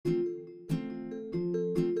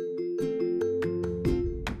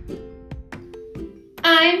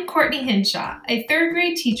Courtney Hinshaw, a third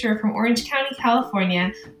grade teacher from Orange County,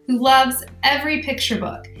 California, who loves every picture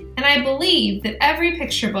book, and I believe that every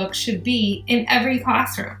picture book should be in every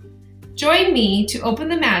classroom. Join me to open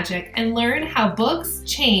the magic and learn how books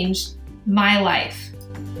changed my life.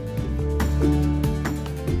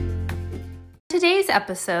 Today's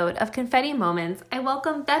episode of Confetti Moments, I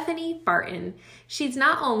welcome Bethany Barton. She's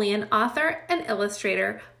not only an author and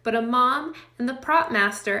illustrator, but a mom and the prop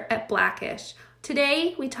master at Blackish.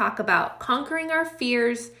 Today, we talk about conquering our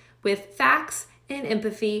fears with facts and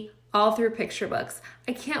empathy all through picture books.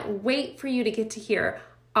 I can't wait for you to get to hear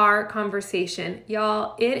our conversation.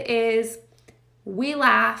 Y'all, we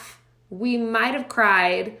laugh, we might have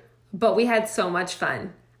cried, but we had so much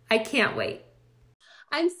fun. I can't wait.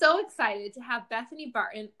 I'm so excited to have Bethany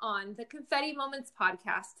Barton on the Confetti Moments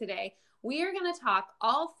podcast today. We are going to talk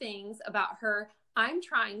all things about her I'm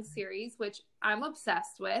Trying series, which I'm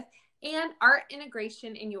obsessed with, and art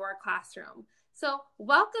integration in your classroom. So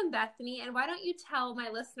welcome, Bethany, and why don't you tell my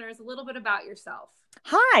listeners a little bit about yourself?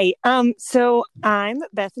 Hi, so I'm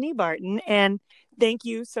Bethany Barton, and thank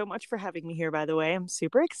you so much for having me here, by the way. I'm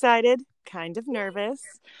super excited, kind of nervous.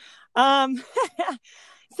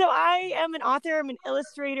 So I am an author, I'm an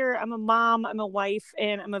illustrator, I'm a mom, I'm a wife,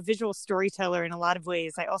 and I'm a visual storyteller in a lot of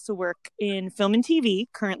ways. I also work in film and TV,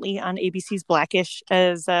 currently on ABC's Blackish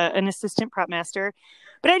as an assistant prop master.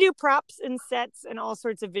 But I do props and sets and all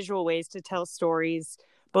sorts of visual ways to tell stories,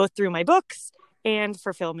 both through my books and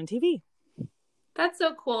for film and TV. That's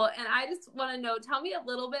so cool. And I just want to know, tell me a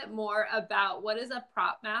little bit more about what is a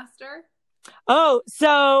prop master? Oh,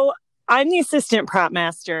 so I'm the assistant prop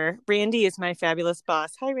master. Randy is my fabulous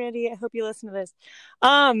boss. Hi, Randy. I hope you listen to this.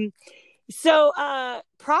 So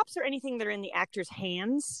props are anything that are in the actor's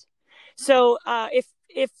hands. So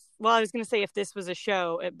well, I was going to say if this was a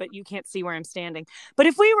show, but you can't see where I'm standing. But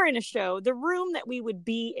if we were in a show, the room that we would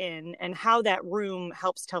be in and how that room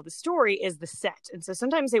helps tell the story is the set. And so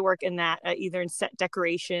sometimes they work in that, either in set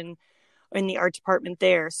decoration or in the art department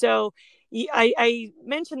there. So I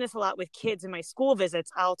mention this a lot with kids in my school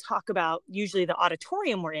visits. I'll talk about usually the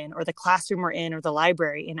auditorium we're in or the classroom we're in or the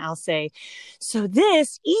library. And I'll say, so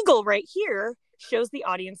this eagle right here shows the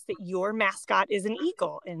audience that your mascot is an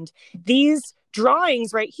eagle. And these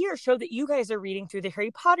drawings right here show that you guys are reading through the Harry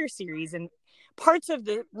Potter series, and parts of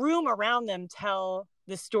the room around them tell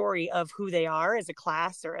the story of who they are as a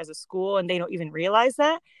class or as a school, and they don't even realize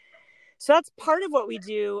that. So that's part of what we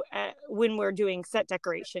do when we're doing set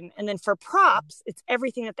decoration. And then for props, it's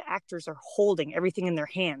everything that the actors are holding, everything in their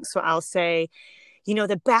hands. So I'll say,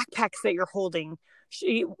 the backpacks that you're holding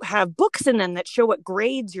have books in them that show what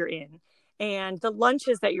grades you're in. And the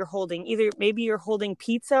lunches that you're holding, either maybe you're holding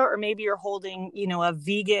pizza or maybe you're holding, a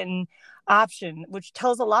vegan option, which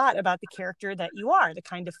tells a lot about the character that you are, the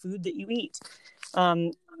kind of food that you eat.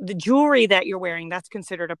 The jewelry that you're wearing, that's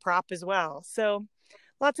considered a prop as well. So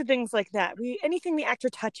lots of things like that. Anything the actor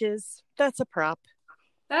touches, that's a prop.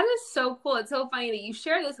 That is so cool. It's so funny that you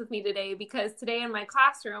share this with me today, because today in my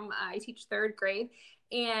classroom, I teach third grade,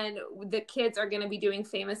 and the kids are going to be doing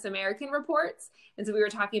famous American reports. And so we were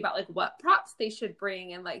talking about like what props they should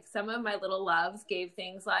bring. And like some of my little loves gave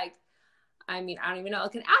things like, I don't even know,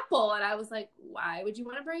 like an apple. And I was like, why would you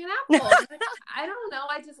want to bring an apple? Like, I don't know.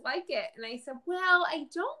 I just like it. And I said, well, I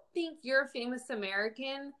don't think you're a famous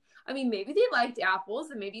American. I mean, maybe they liked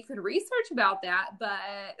apples and maybe you could research about that,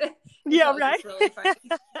 but yeah, right. Really funny.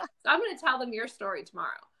 So I'm going to tell them your story tomorrow.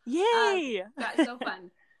 Yay. That's so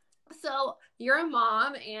fun. So you're a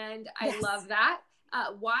mom, and I love that.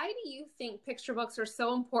 Why do you think picture books are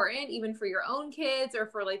so important, even for your own kids or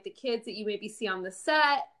for like the kids that you maybe see on the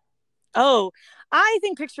set? Oh, I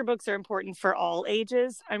think picture books are important for all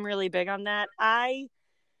ages. I'm really big on that.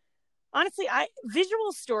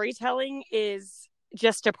 Visual storytelling is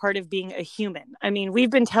just a part of being a human. I mean, we've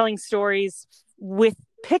been telling stories with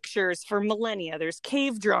pictures for millennia. There's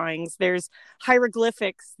cave drawings, there's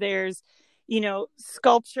hieroglyphics, there's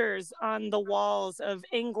sculptures on the walls of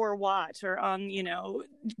Angkor Wat or on,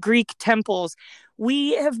 Greek temples.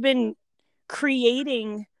 We have been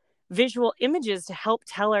creating visual images to help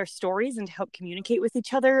tell our stories and to help communicate with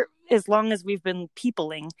each other as long as we've been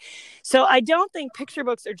peopling. So I don't think picture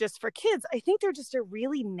books are just for kids. I think they're just a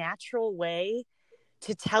really natural way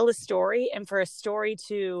to tell a story and for a story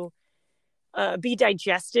to be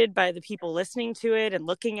digested by the people listening to it and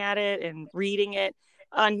looking at it and reading it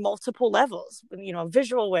on multiple levels, a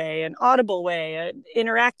visual way, an audible way, an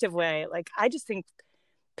interactive way. Like, I just think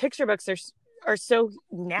picture books are so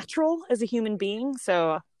natural as a human being.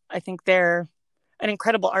 So I think they're an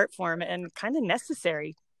incredible art form and kind of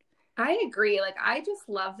necessary. I agree. Like, I just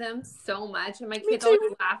love them so much. And my Me kids always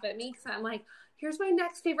too. laugh at me because I'm like, here's my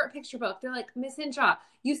next favorite picture book. They're like, Miss Hinshaw,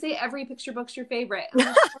 you say every picture book's your favorite. I'm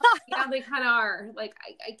like, yeah, they kind of are. Like,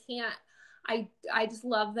 I can't, I just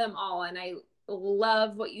love them all. And I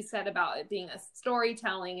love what you said about it being a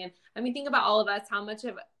storytelling. And I mean, think about all of us, how much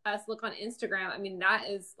of us look on Instagram. I mean, that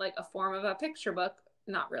is like a form of a picture book.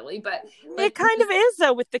 Not really, but It like, kind of is,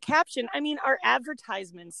 though, with the caption. I mean, our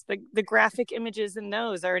advertisements, the graphic images in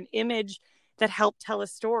those are an image that help tell a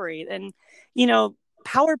story. And, you know,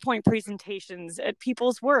 PowerPoint presentations at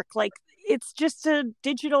people's work, like it's just a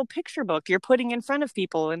digital picture book you're putting in front of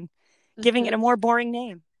people and giving it a more boring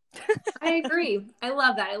name. I agree. I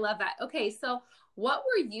love that. I love that. Okay, so what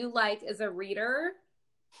were you like as a reader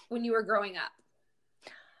when you were growing up?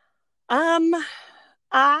 Um,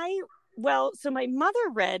 I, well, so my mother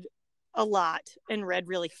read a lot and read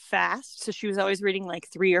really fast. So she was always reading like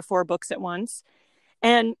 3 or 4 books at once.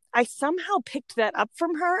 And I somehow picked that up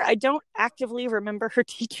from her. I don't actively remember her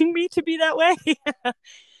teaching me to be that way.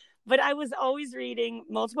 But I was always reading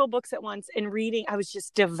multiple books at once and reading. I was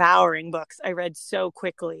just devouring books. I read so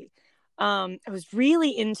quickly. I was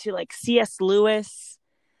really into like C.S. Lewis.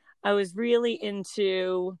 I was really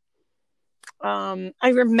into, I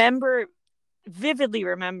vividly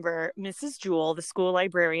remember Mrs. Jewell, the school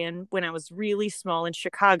librarian, when I was really small in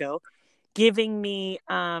Chicago, giving me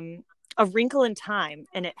A Wrinkle in Time,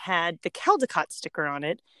 and it had the Caldecott sticker on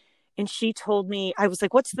it. And she told me, I was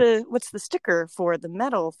like, what's the sticker for the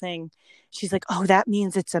metal thing? She's like, oh, that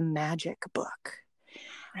means it's a magic book.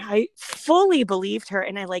 I fully believed her,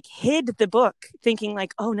 and I like hid the book thinking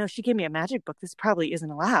like, oh no, she gave me a magic book. This probably isn't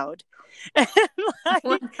allowed. And Oh my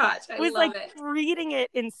like gosh, I was love like it. reading it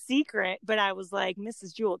in secret, but I was like,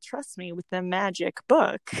 Mrs. Jewell, trust me with the magic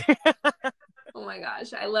book. Oh my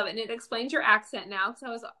gosh, I love it. And it explains your accent now because I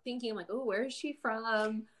was thinking like, oh, where is she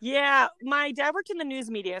from? Yeah, my dad worked in the news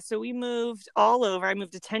media, so we moved all over. I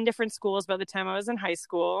moved to 10 different schools by the time I was in high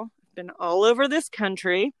school. Been all over this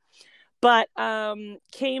country, but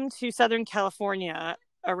came to Southern California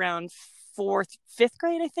around 4th, 5th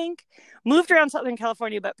grade, I think. Moved around Southern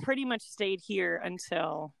California, but pretty much stayed here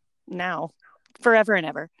until now, forever and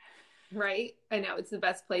ever. Right? I know it's the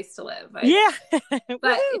best place to live. Yeah.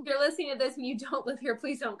 But if you're listening to this and you don't live here,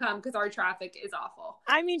 please don't come because our traffic is awful.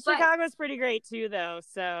 I mean, But Chicago's pretty great too, though.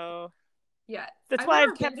 So yeah, that's I've why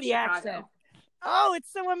never I've been kept to the Chicago. accent. Oh,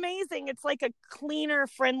 it's so amazing. It's like a cleaner,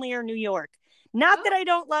 friendlier New York. Not that I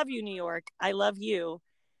don't love you, New York. I love you,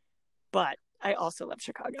 but I also love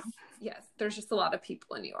Chicago. Yes, there's just a lot of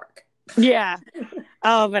people in New York. Yeah.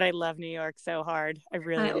 Oh, but I love New York so hard. I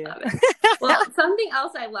really do. Love it. Well, something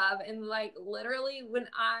else I love, and like literally and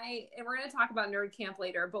we're going to talk about Nerd Camp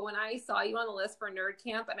later, but when I saw you on the list for Nerd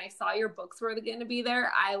Camp and I saw your books were going to be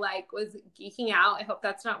there, I like was geeking out. I hope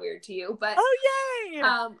that's not weird to you, but oh, yay!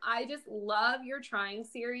 I just love your Trying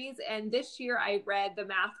series. And this year I read the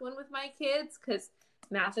math one with my kids because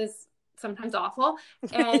math is sometimes awful,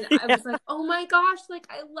 and I was like, oh my gosh, like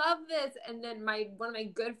I love this. And then one of my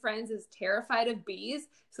good friends is terrified of bees,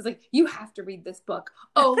 so it's like, you have to read this book.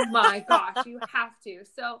 Oh my gosh, you have to.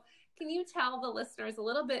 So can you tell the listeners a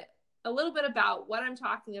little bit about what I'm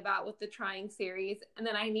talking about with the Trying series, and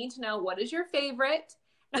then I need to know what is your favorite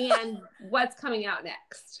and what's coming out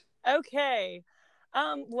next. Okay.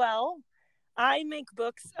 Well, I make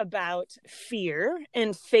books about fear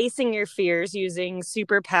and facing your fears using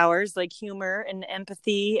superpowers like humor and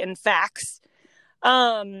empathy and facts.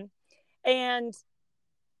 And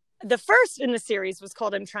the first in the series was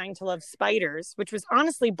called I'm Trying to Love Spiders, which was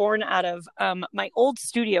honestly born out of my old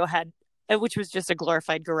studio which was just a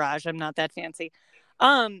glorified garage. I'm not that fancy.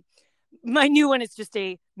 My new one is just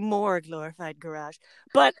a more glorified garage.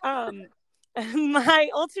 But my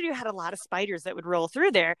old studio had a lot of spiders that would roll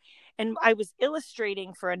through there, and I was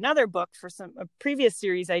illustrating for another book for a previous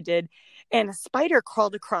series I did, and a spider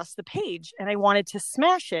crawled across the page and I wanted to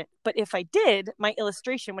smash it, but if I did, my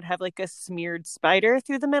illustration would have like a smeared spider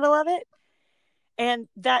through the middle of it, and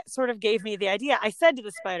that sort of gave me the idea. I said to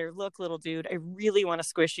the spider, look, little dude, I really want to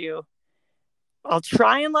squish you. I'll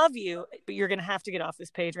try and love you, but you're going to have to get off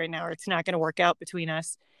this page right now or it's not going to work out between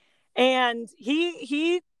us. And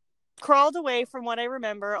he crawled away from what I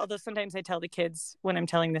remember, although sometimes I tell the kids when I'm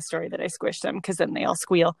telling this story that I squished them because then they all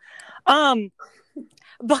squeal.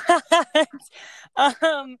 But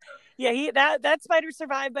yeah, that spider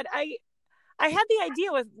survived. But I had the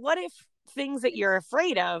idea with, what if things that you're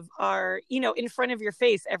afraid of are, in front of your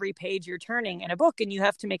face every page you're turning in a book, and you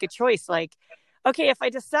have to make a choice like, okay, if I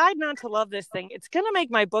decide not to love this thing, it's going to make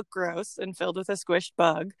my book gross and filled with a squished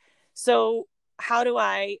bug. So how do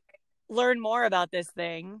I learn more about this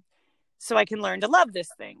thing so I can learn to love this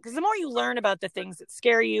thing. Because the more you learn about the things that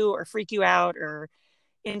scare you or freak you out or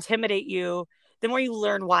intimidate you, the more you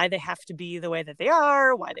learn why they have to be the way that they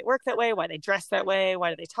are, why they work that way, why they dress that way,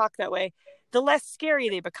 why do they talk that way, the less scary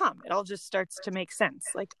they become. It all just starts to make sense.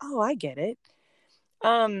 Like, oh, I get it.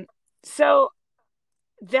 So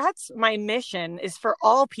that's my mission, is for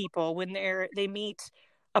all people when they meet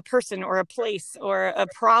a person or a place or a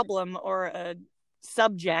problem or a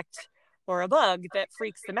subject or a bug that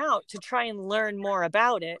freaks them out, to try and learn more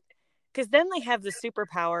about it, because then they have the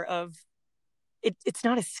superpower of it's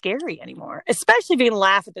not as scary anymore. Especially if you can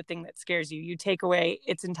laugh at the thing that scares you, you take away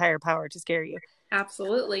its entire power to scare you.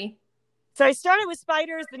 Absolutely. So I started with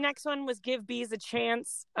spiders. The next one was give bees a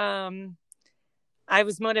chance. I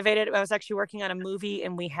was motivated. I was actually working on a movie,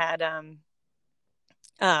 and we had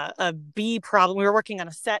a bee problem. We were working on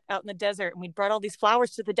a set out in the desert, and we brought all these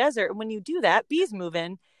flowers to the desert. And when you do that, bees move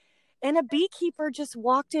in. And a beekeeper just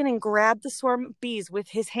walked in and grabbed the swarm of bees with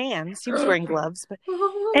his hands. He was wearing gloves,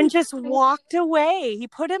 and just walked away. He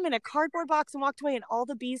put them in a cardboard box and walked away, and all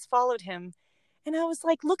the bees followed him. And I was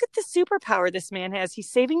like, look at the superpower this man has. He's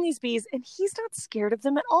saving these bees, and he's not scared of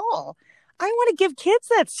them at all. I want to give kids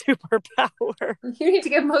that superpower. You need to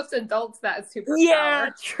give most adults that superpower. Yeah,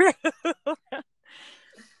 true.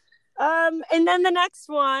 And then the next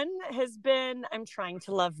one has been, I'm trying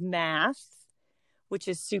to love math, which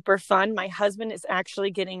is super fun. My husband is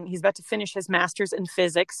actually he's about to finish his master's in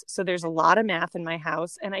physics. So there's a lot of math in my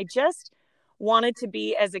house. And I just wanted to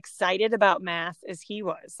be as excited about math as he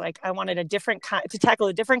was. Like, I wanted to tackle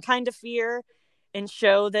a different kind of fear and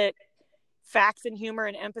show that facts and humor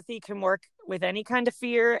and empathy can work with any kind of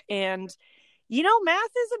fear. And,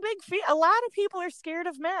 math is a big fear. A lot of people are scared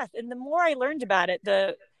of math. And the more I learned about it,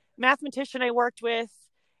 the mathematician I worked with,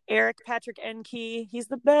 Eric Patrick Enke, he's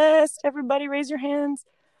the best. Everybody raise your hands.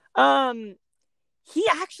 He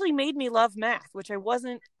actually made me love math, which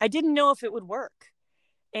I didn't know if it would work.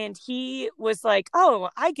 And he was like, oh,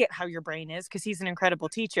 I get how your brain is, because he's an incredible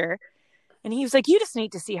teacher. And he was like, you just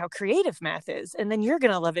need to see how creative math is, and then you're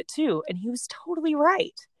going to love it too. And he was totally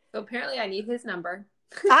right. So apparently I need his number.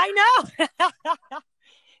 I know.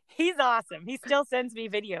 He's awesome. He still sends me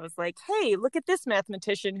videos like, hey, look at this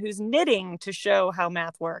mathematician who's knitting to show how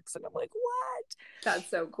math works. And I'm like, what? That's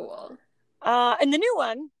so cool. And the new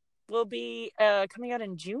one will be coming out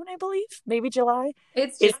in June, I believe, maybe July.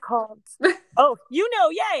 It's called,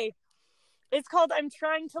 yay. It's called I'm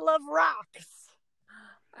Trying to Love Rocks.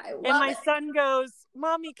 And my son goes,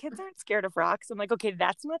 Mommy, kids aren't scared of rocks. I'm like, okay,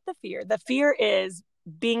 that's not the fear. The fear is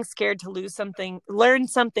being scared to learn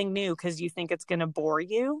something new because you think it's going to bore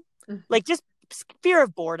you. Mm-hmm. Like, just fear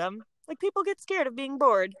of boredom. Like, people get scared of being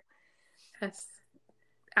bored. Yes,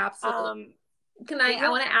 absolutely. I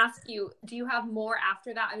want to ask you, do you have more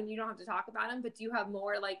after that? I mean, you don't have to talk about them, but do you have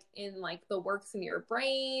more like in like the works in your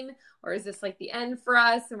brain, or is this like the end for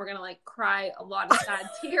us and we're going to like cry a lot of sad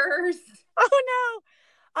tears? Oh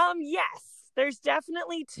no. Yes, there's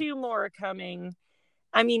definitely 2 more coming.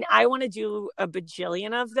 I mean, I want to do a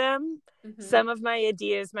bajillion of them. Mm-hmm. Some of my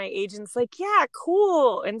ideas, my agent's like, yeah,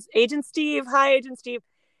 cool. And Agent Steve, hi, Agent Steve.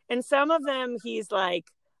 And some of them, he's like,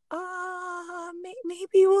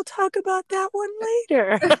 maybe we'll talk about that one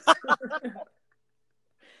later.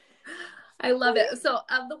 I love it. So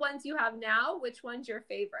of the ones you have now, which one's your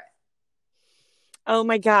favorite? Oh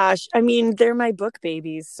my gosh. I mean, they're my book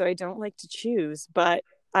babies, so I don't like to choose, but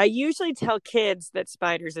I usually tell kids that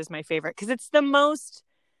spiders is my favorite because it's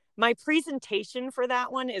my presentation for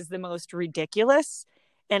that one is the most ridiculous.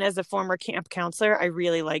 And as a former camp counselor, I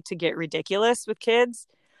really like to get ridiculous with kids.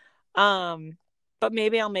 But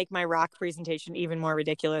maybe I'll make my rock presentation even more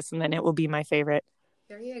ridiculous, and then it will be my favorite.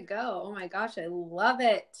 There you go. Oh my gosh, I love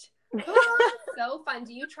it. Oh, so fun.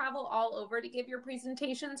 Do you travel all over to give your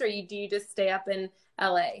presentations, or do you just stay up in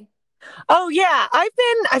LA? Oh yeah,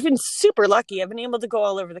 I've been super lucky. I've been able to go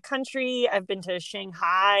all over the country. I've been to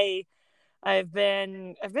Shanghai. I've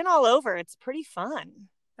been all over. It's pretty fun.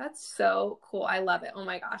 That's so cool. I love it. Oh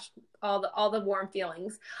my gosh. All the warm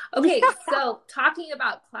feelings. Okay, so talking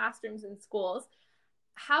about classrooms and schools,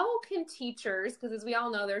 how can teachers, because as we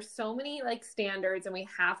all know, there's so many like standards and we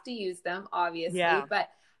have to use them, obviously, but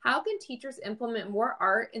how can teachers implement more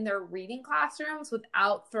art in their reading classrooms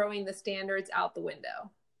without throwing the standards out the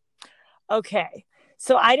window? Okay.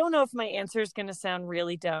 So I don't know if my answer is going to sound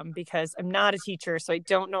really dumb because I'm not a teacher, so I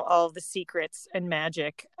don't know all of the secrets and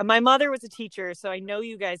magic. My mother was a teacher, so I know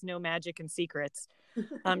you guys know magic and secrets.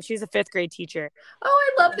 She's a 5th grade teacher.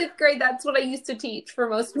 Oh, I love 5th grade. That's what I used to teach for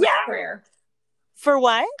most of my career. For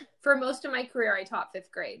what? For most of my career, I taught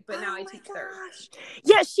fifth grade, but now I Oh my teach third. gosh.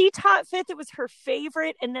 Yeah, she taught fifth. It was her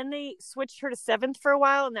favorite. And then they switched her to seventh for a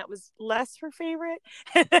while, and that was less her favorite.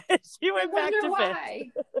 She went back to why.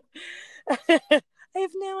 fifth. I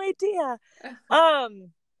have no idea.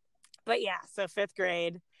 But yeah, so fifth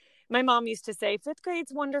grade. My mom used to say fifth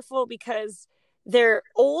grade's wonderful because they're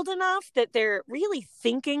old enough that they're really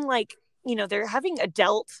thinking like, you know, they're having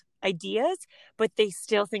adult ideas, but they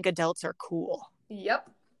still think adults are cool. Yep.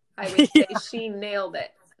 I would say she nailed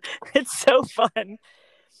it. It's so fun.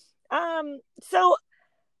 So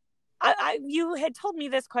you had told me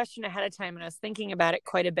this question ahead of time, and I was thinking about it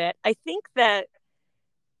quite a bit. I think that,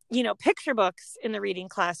 you know, picture books in the reading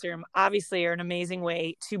classroom obviously are an amazing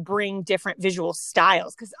way to bring different visual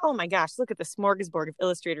styles. Because, oh my gosh, look at the smorgasbord of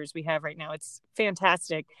illustrators we have right now. It's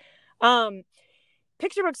fantastic.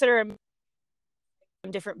 Picture books that are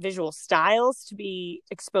different visual styles to be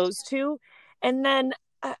exposed to. And then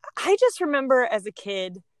I just remember as a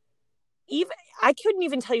kid, even I couldn't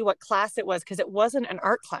even tell you what class it was because it wasn't an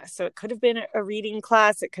art class. So it could have been a reading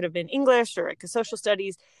class, it could have been English or social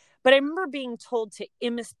studies. But I remember being told to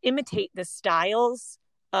imitate the styles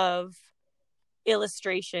of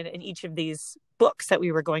illustration in each of these books that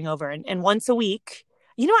we were going over. And once a week,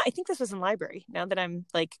 you know what? I think this was in library. Now that I'm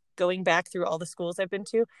like going back through all the schools I've been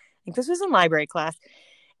to, I think this was in library class.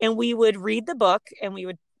 And we would read the book and we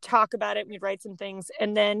would talk about it. We'd write some things.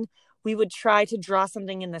 And then we would try to draw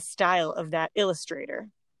something in the style of that illustrator.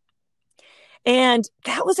 And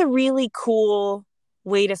that was a really cool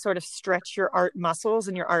way to sort of stretch your art muscles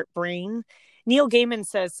and your art brain. Neil Gaiman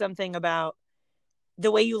says something about the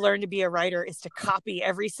way you learn to be a writer is to copy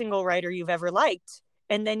every single writer you've ever liked.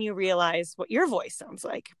 And then you realize what your voice sounds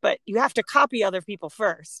like. But you have to copy other people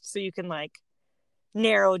first so you can like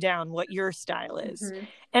narrow down what your style is. Mm-hmm.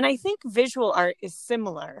 And I think visual art is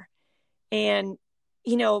similar. And,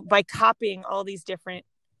 you know, by copying all these different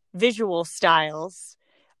visual styles,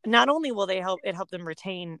 not only will they help them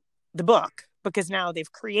retain the book, because now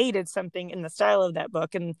they've created something in the style of that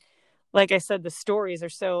book. And like I said, the stories are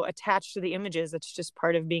so attached to the images. It's just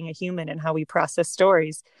part of being a human and how we process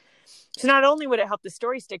stories. So not only would it help the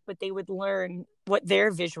story stick, but they would learn what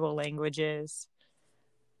their visual language is.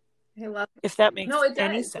 I love it. If that makes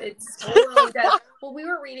any sense. It totally does. Well, we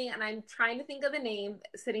were reading, and I'm trying to think of the name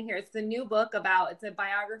sitting here. It's a new book it's a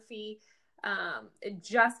biography. It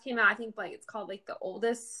just came out. I think like it's called like The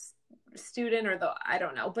Oldest Student I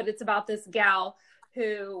don't know, but it's about this gal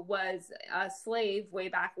who was a slave way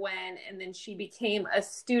back when, and then she became a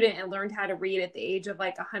student and learned how to read at the age of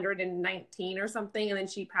like 119 or something, and then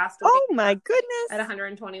she passed away. Oh my goodness. At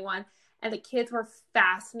 121. And the kids were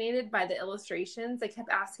fascinated by the illustrations. They kept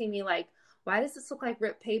asking me like, why does this look like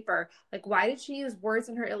ripped paper? Like, why did she use words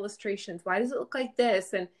in her illustrations? Why does it look like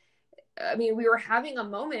this? And I mean, we were having a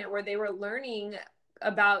moment where they were learning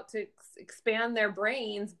about to expand their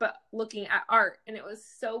brains, but looking at art. And it was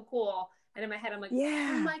so cool. And in my head, I'm like,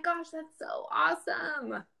 oh my gosh, that's so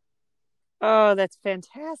awesome. Oh, that's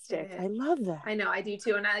fantastic. I love that. I know, I do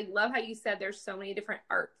too. And I love how you said there's so many different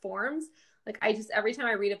art forms. Like every time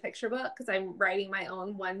I read a picture book, because I'm writing my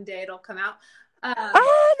own, one day it'll come out.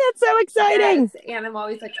 That's so exciting. Yes, and I'm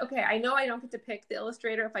always like, okay, I know I don't get to pick the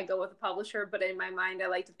illustrator if I go with a publisher, but in my mind, I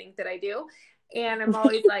like to think that I do. And I'm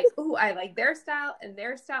always like, ooh, I like their style,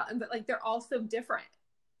 but like, they're all so different.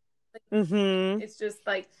 Like, It's just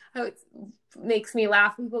like, how it makes me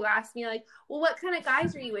laugh. People ask me like, well, what kind of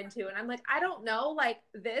guys are you into? And I'm like, I don't know, like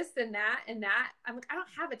this and that and that. I'm like, I don't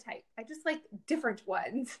have a type. I just like different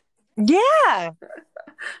ones. Yeah.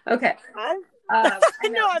 Okay. I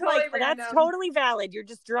know. I'm totally like, random. That's totally valid. You're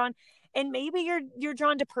just drawn, and maybe you're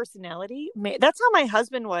drawn to personality. That's how my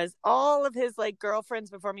husband was. All of his like girlfriends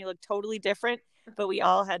before me looked totally different, but we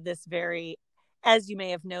all had this very, as you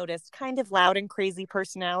may have noticed, kind of loud and crazy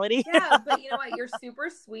personality. Yeah, but you know what? You're super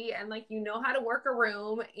sweet, and like, you know how to work a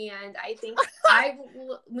room. And I think I've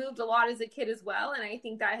moved a lot as a kid as well. And I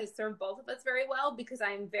think that has served both of us very well, because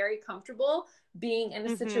I'm very comfortable being in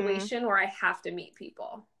a situation where I have to meet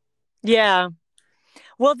people. Yeah.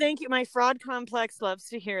 Well, thank you. My fraud complex loves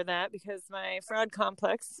to hear that, because my fraud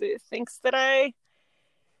complex thinks that I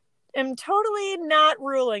am totally not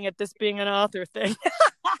ruling at this being an author thing.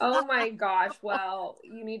 Oh my gosh. Well,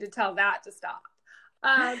 you need to tell that to stop.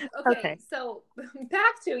 Okay. So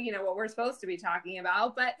back to, what we're supposed to be talking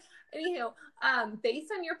about, but anywho,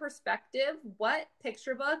 based on your perspective, what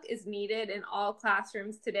picture book is needed in all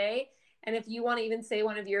classrooms today? And if you want to even say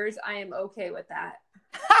one of yours, I am okay with that.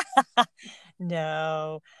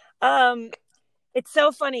 No. It's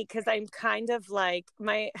so funny, because I'm kind of like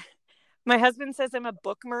My husband says I'm a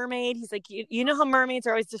book mermaid. He's like, you know how mermaids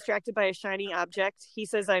are always distracted by a shiny object? He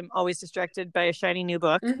says I'm always distracted by a shiny new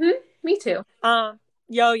book. Me too.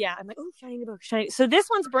 Yeah. I'm like, oh, shiny new book, shiny. So this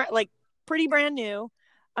one's like pretty brand new.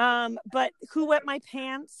 But Who Wet My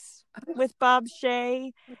Pants with Bob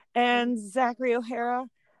Shea and Zachary O'Hara.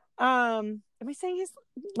 Am I saying his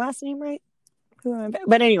last name right?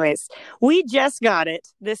 But anyways, we just got it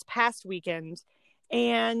this past weekend,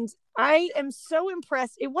 and I am so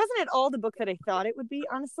impressed. It wasn't at all the book that I thought it would be,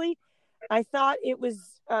 honestly. I thought it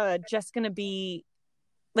was just going to be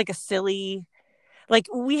like a silly, like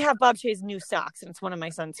we have Bob Shea's New Socks, and it's one of my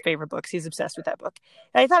son's favorite books. He's obsessed with that book.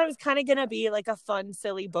 And I thought it was kind of going to be like a fun,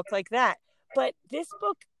 silly book like that. But this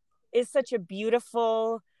book is such a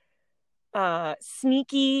beautiful,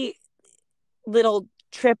 sneaky little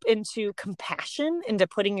trip into compassion, into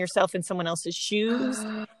putting yourself in someone else's shoes,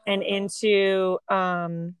 and into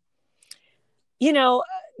the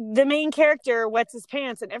main character wets his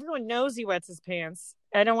pants, and everyone knows he wets his pants.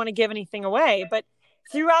 I don't want to give anything away, but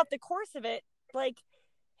throughout the course of it, like,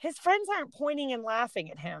 his friends aren't pointing and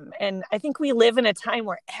laughing at him. And I think we live in a time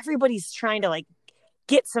where everybody's trying to like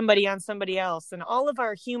get somebody on somebody else, and all of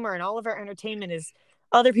our humor and all of our entertainment is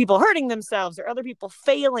other people hurting themselves, or other people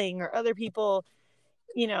failing, or other people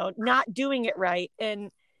not doing it right.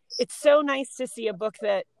 And it's so nice to see a book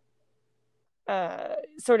that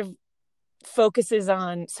sort of focuses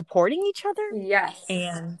on supporting each other. Yes.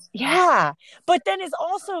 And yeah, but then is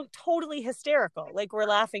also totally hysterical. Like, we're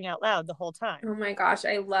laughing out loud the whole time. Oh my gosh,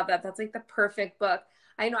 I love that. That's like the perfect book.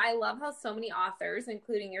 I know, I love how so many authors,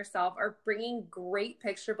 including yourself, are bringing great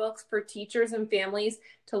picture books for teachers and families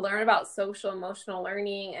to learn about social emotional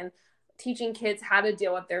learning, and teaching kids how to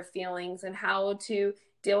deal with their feelings, and how to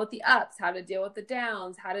deal with the ups, how to deal with the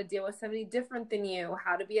downs, how to deal with somebody different than you,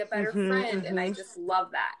 how to be a better friend. And I just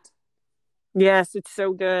love that. Yes, it's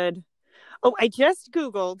so good. Oh, I just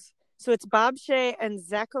Googled. So it's Bob Shea and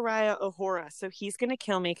Zachariah O'Hara. So he's going to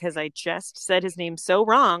kill me because I just said his name so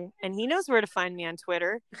wrong. And he knows where to find me on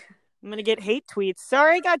Twitter. I'm going to get hate tweets.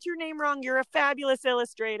 Sorry, I got your name wrong. You're a fabulous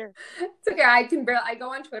illustrator. It's okay. I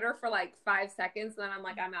go on Twitter for like 5 seconds, and then I'm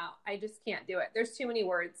like, I'm out. I just can't do it. There's too many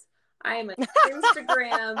words. I am on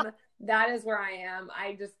Instagram. That is where I am.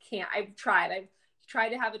 I just can't. I've tried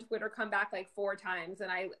to have a Twitter come back like 4 times, and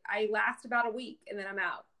I last about a week, and then I'm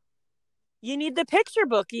out. You need the picture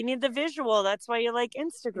book. You need the visual. That's why you like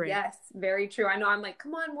Instagram. Yes, very true. I know. I'm like,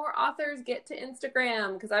 come on, more authors get to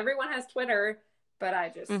Instagram, because everyone has Twitter, but I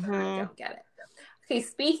just I don't get it. Okay,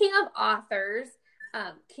 speaking of authors,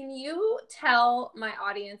 can you tell my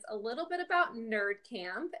audience a little bit about Nerd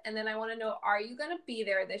Camp? And then I want to know, are you going to be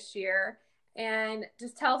there this year? And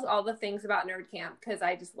just tell us all the things about Nerd Camp, because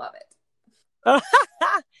I just love it.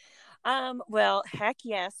 Well, heck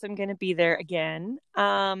yes, I'm going to be there again.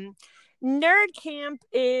 Nerd Camp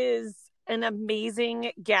is an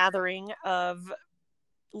amazing gathering of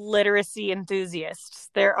literacy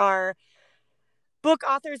enthusiasts. There are book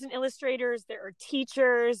authors and illustrators, there are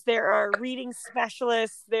teachers, there are reading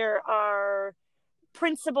specialists, there are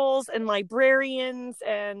principals and librarians,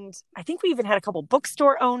 and I think we even had a couple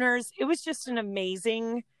bookstore owners. It was just an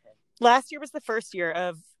amazing, last year was the first year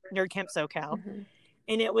of Nerd Camp SoCal,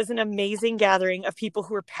 and it was an amazing gathering of people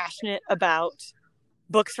who were passionate about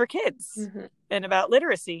books for kids and about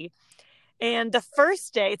literacy. And the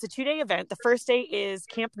first day, it's a 2-day event. The first day is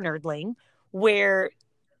Camp Nerdling, where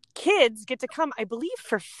kids get to come, I believe,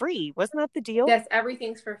 for free. Wasn't that the deal? Yes,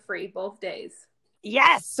 everything's for free both days.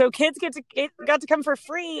 Yes, so kids got to come for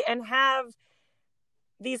free and have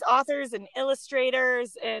these authors and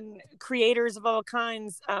illustrators and creators of all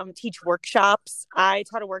kinds teach workshops. I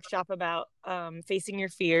taught a workshop about facing your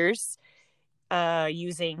fears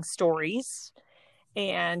using stories.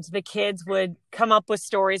 And the kids would come up with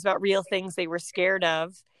stories about real things they were scared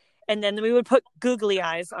of. And then we would put googly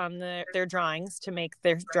eyes on their drawings to make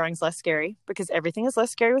their drawings less scary, because everything is less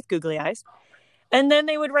scary with googly eyes. And then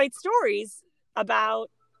they would write stories about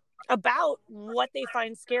what they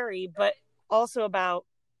find scary, but also about,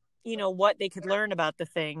 what they could learn about the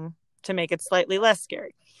thing to make it slightly less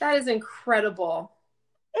scary. That is incredible.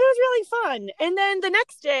 It was really fun. And then the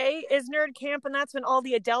next day is Nerd Camp, and that's when all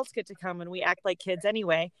the adults get to come, and we act like kids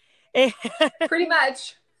anyway. Pretty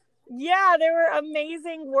much. Yeah, there were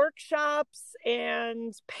amazing workshops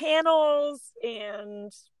and panels,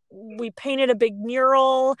 and we painted a big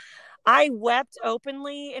mural. I wept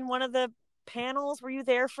openly in one of the panels. Were you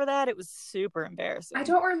there for that? It was super embarrassing. I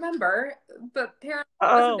don't remember, but apparently it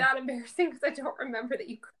wasn't that embarrassing, because I don't remember that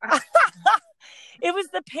you cried. It was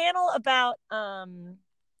the panel about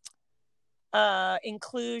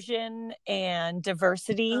inclusion and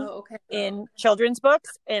diversity okay. in children's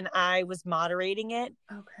books, and I was moderating it.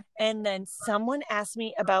 Okay. And then someone asked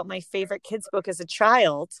me about my favorite kids book as a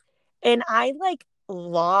child, and I like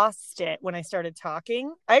lost it when I started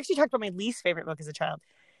talking. I actually talked about my least favorite book as a child.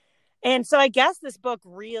 And so I guess this book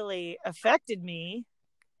really affected me.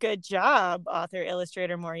 Good job, author,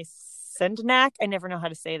 illustrator Maurice Sendak. I never know how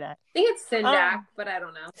to say that. I think it's Sendak, but I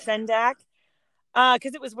don't know. Sendak.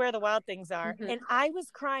 Because it was Where the Wild Things Are. Mm-hmm. And I was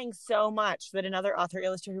crying so much that another author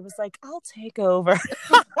illustrator was like, I'll take over.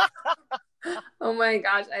 Oh my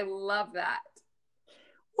gosh, I love that.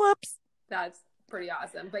 Whoops. That's pretty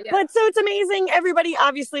awesome. But yeah. But so it's amazing. Everybody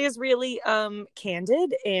obviously is really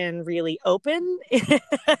candid and really open.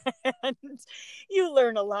 And you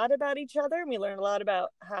learn a lot about each other. And we learn a lot about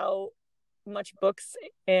how much books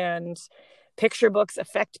and picture books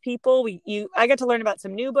affect people. I got to learn about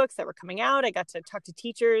some new books that were coming out. I got to talk to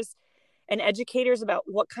teachers and educators about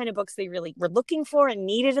what kind of books they really were looking for and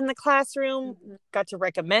needed in the classroom. Mm-hmm. Got to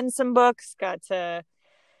recommend some books, got to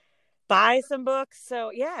buy some books.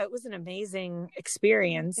 So yeah, it was an amazing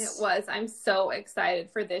experience. It was. I'm so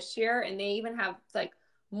excited for this year. And they even have like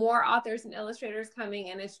more authors and illustrators coming,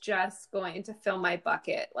 and it's just going to fill my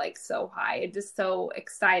bucket like so high. I'm just so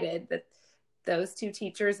excited that those two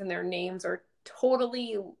teachers and their names are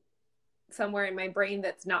totally somewhere in my brain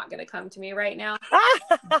that's not going to come to me right now.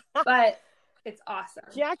 But it's awesome.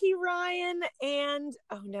 Jackie Ryan and,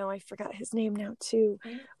 oh no, I forgot his name now too.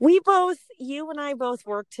 You and I both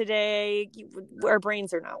work today. Our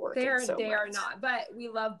brains are not working. They are not, but we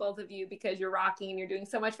love both of you because you're rocking and you're doing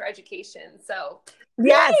so much for education. So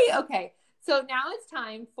yes. Yay! Okay. So now it's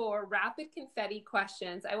time for rapid confetti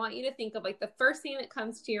questions. I want you to think of like the first thing that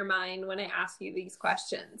comes to your mind when I ask you these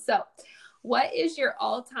questions. So what is your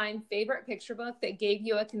all-time favorite picture book that gave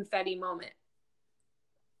you a confetti moment?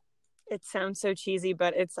 It sounds so cheesy,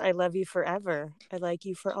 but it's I Love You Forever. I Like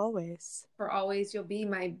You for Always. For always you'll be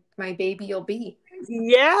my baby you'll be.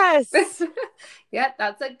 Yes. Yeah,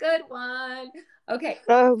 that's a good one. Okay.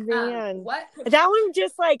 Oh man. That one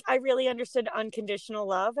just like I really understood unconditional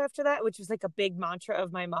love after that, which was like a big mantra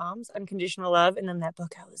of my mom's, unconditional love. And then that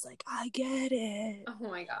book I was like, I get it. Oh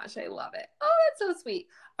my gosh, I love it. Oh, that's so sweet.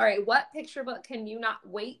 All right, what picture book can you not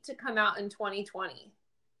wait to come out in 2020?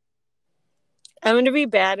 I'm going to be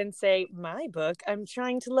bad and say my book, I'm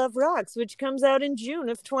Trying to Love Rocks, which comes out in June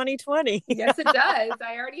of 2020. Yes, it does.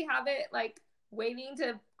 I already have it like waiting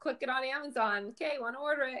to click it on Amazon. Okay, want to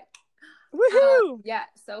order it. Woohoo! Yeah,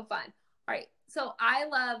 so fun. All right. So I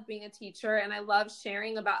love being a teacher and I love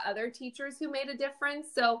sharing about other teachers who made a difference.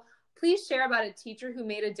 So please share about a teacher who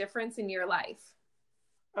made a difference in your life.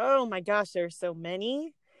 Oh my gosh, there's so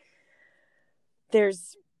many.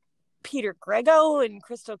 There's Peter Grego and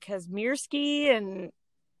Crystal Kazmierski and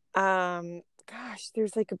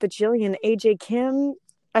there's like a bajillion. AJ Kim.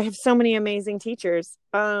 I have so many amazing teachers.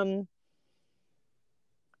 I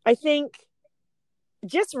think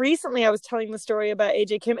just recently I was telling the story about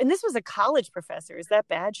AJ Kim, and this was a college professor. Is that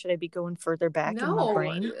bad? Should I be going further back in my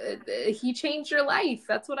brain? He changed your life.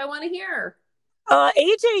 That's what I want to hear.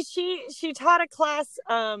 AJ, she taught a class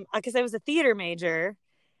because I was a theater major,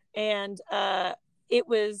 and it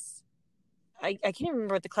was I can't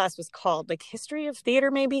remember what the class was called, like history of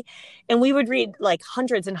theater maybe. And we would read like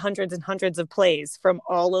hundreds and hundreds and hundreds of plays from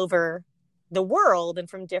all over the world and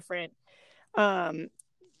from different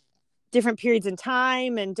periods in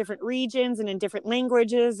time and different regions and in different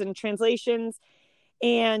languages and translations.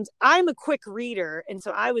 And I'm a quick reader. And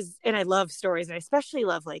so I love stories, and I especially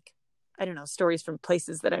love like, I don't know, stories from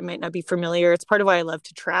places that I might not be familiar. It's part of why I love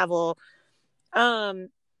to travel. So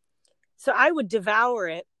I would devour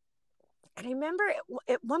it. And I remember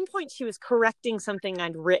at one point she was correcting something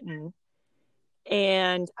I'd written,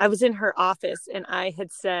 and I was in her office and I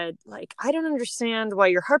had said, like, I don't understand why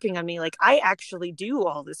you're harping on me. Like, I actually do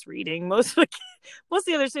all this reading. Most of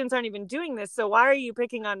the other students aren't even doing this. So why are you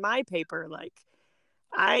picking on my paper? Like,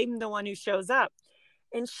 I'm the one who shows up.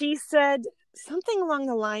 And she said something along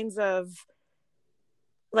the lines of,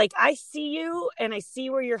 like, I see you and I see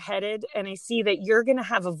where you're headed, and I see that you're going to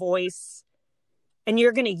have a voice and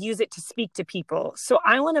you're going to use it to speak to people. So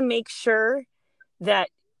I want to make sure that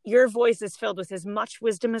your voice is filled with as much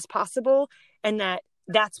wisdom as possible, and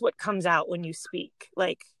that's what comes out when you speak.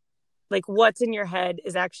 Like what's in your head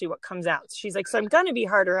is actually what comes out. She's like, so I'm going to be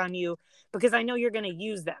harder on you because I know you're going to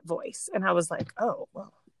use that voice. And I was like, oh,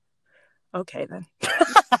 well, okay then.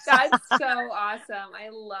 That's so awesome. I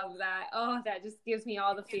love that. Oh, that just gives me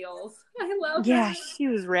all the feels. I love that. Yeah, she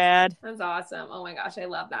was rad. That's awesome. Oh my gosh, I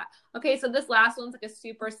love that. Okay, so this last one's like a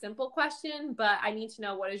super simple question, but I need to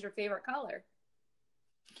know, what is your favorite color?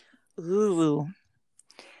 Ooh.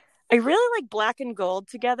 I really like Black and Gold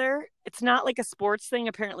together. It's not like a sports thing.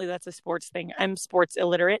 Apparently that's a sports thing. I'm sports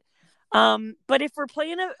illiterate. But if we're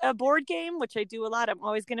playing a board game, which I do a lot, I'm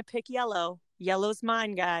always going to pick yellow. Yellow's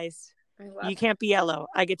mine, guys. You can't be yellow.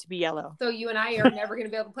 I get to be yellow. So you and I are never going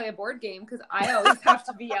to be able to play a board game because I always have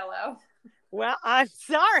to be yellow. Well, I'm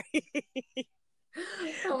sorry.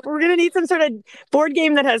 We're going to need some sort of board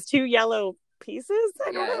game that has 2 yellow pieces.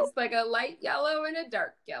 I don't know. It's like a light yellow and a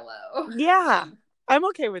dark yellow. Yeah, I'm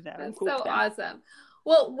okay with that. That's cool so awesome.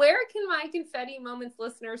 Well, where can my Confetti Moments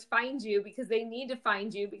listeners find you? Because they need to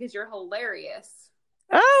find you because you're hilarious.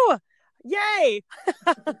 Oh, yay.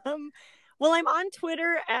 Well, I'm on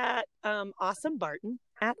Twitter at Awesome Barton,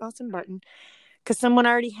 because someone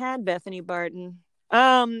already had Bethany Barton.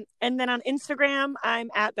 And then on Instagram, I'm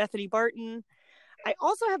at Bethany Barton. I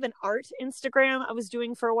also have an art Instagram I was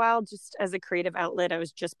doing for a while, just as a creative outlet. I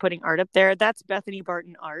was just putting art up there. That's Bethany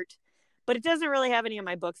Barton Art. But it doesn't really have any of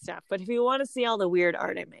my book stuff. But if you want to see all the weird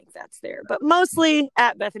art I make, that's there. But mostly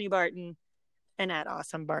at Bethany Barton and at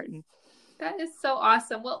Awesome Barton. That is so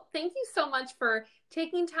awesome. Well, thank you so much for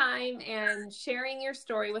taking time and sharing your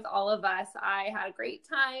story with all of us. I had a great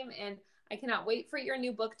time, and I cannot wait for your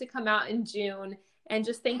new book to come out in June. And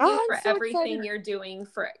just thank you for everything you're doing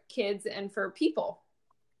for kids and for people.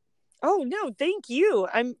 Oh, no, thank you.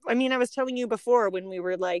 I was telling you before when we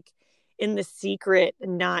were like in the secret,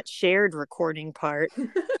 not shared recording part.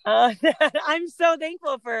 I'm so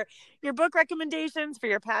thankful for your book recommendations, for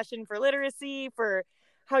your passion for literacy, for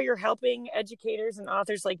how you're helping educators and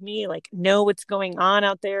authors like me know what's going on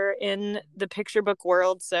out there in the picture book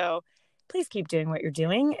world. So please keep doing what you're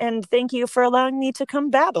doing. And thank you for allowing me to come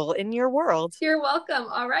babble in your world. You're welcome.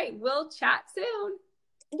 All right. We'll chat soon.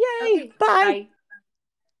 Yay. Okay, bye.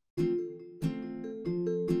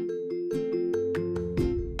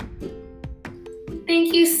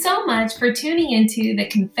 Thank you so much for tuning into the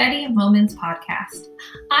Confetti Moments podcast.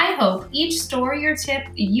 I hope each story or tip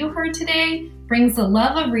that you heard today brings the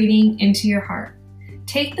love of reading into your heart.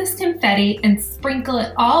 Take this confetti and sprinkle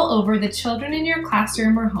it all over the children in your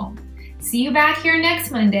classroom or home. See you back here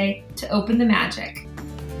next Monday to open the magic.